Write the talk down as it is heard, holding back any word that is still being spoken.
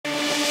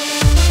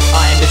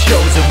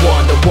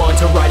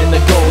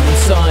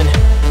son,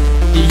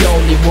 the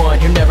only one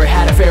who never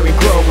had a fairy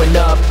growing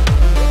up.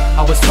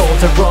 I was told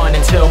to run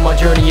until my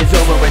journey is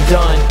over and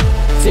done.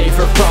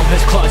 Safer from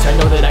his clutch, I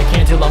know that I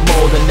can't till I'm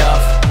old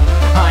enough.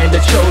 I am the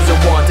chosen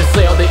one to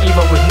slay all the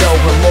evil with no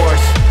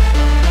remorse.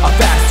 A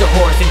faster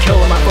horse and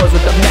killing my foes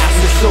with a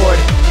master sword.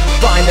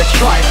 Find the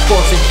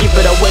Triforce and keep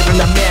it away from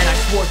the man I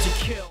swore to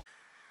kill.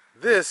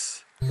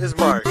 This is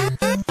Mark,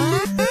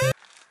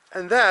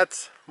 and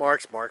that's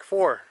Mark's Mark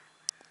 4.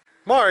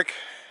 Mark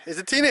is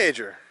a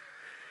teenager,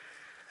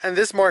 and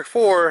this Mark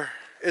 4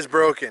 is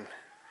broken.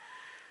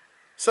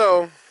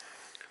 So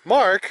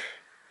Mark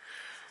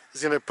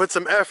is going to put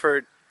some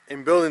effort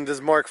in building this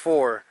Mark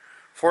 4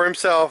 for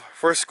himself,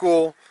 for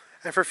school,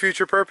 and for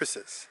future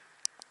purposes.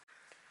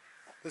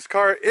 This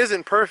car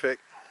isn't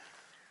perfect,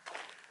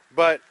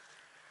 but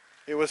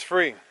it was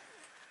free.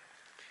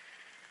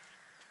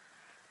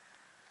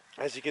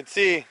 As you can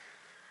see,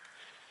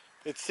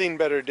 it's seen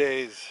better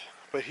days.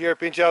 But here at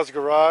PincheAls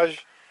garage,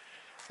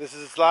 this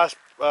is its last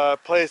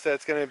place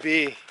that's going to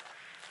be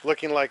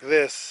looking like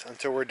this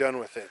until we're done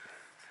with it.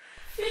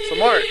 So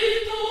Mark,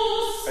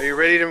 are you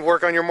ready to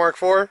work on your Mark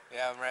 4?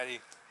 Yeah, I'm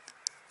ready.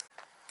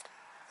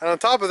 And on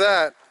top of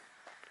that,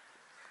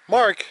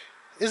 Mark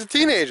is a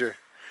teenager.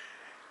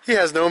 He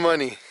has no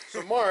money.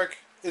 So Mark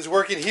is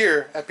working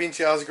here at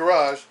PincheAls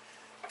garage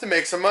to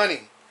make some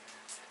money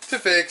to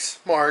fix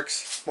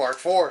Mark's Mark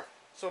 4.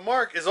 So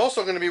Mark is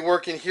also going to be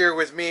working here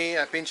with me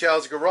at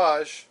PincheAls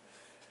garage,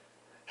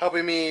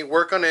 helping me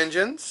work on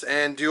engines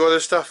and do other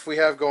stuff we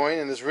have going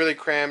in this really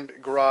crammed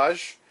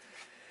garage.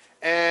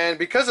 And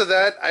because of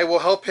that, I will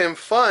help him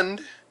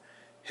fund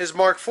his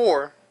Mark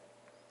 4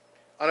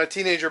 on a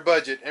teenager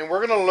budget. And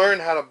we're going to learn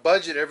how to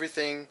budget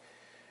everything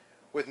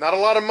with not a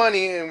lot of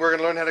money, and we're going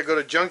to learn how to go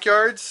to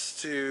junkyards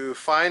to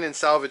find and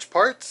salvage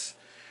parts.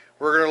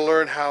 We're going to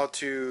learn how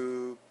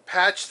to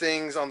patch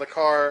things on the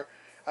car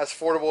as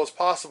affordable as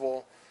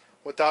possible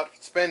without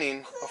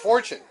spending a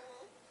fortune.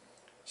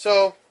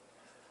 So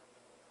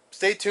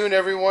stay tuned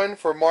everyone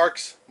for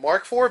Mark's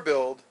Mark 4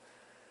 build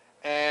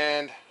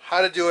and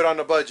how to do it on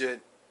a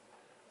budget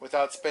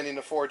without spending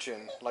a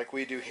fortune like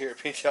we do here at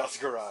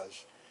PincheAls garage.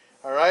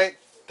 Alright,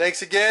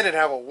 thanks again and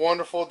have a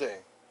wonderful day.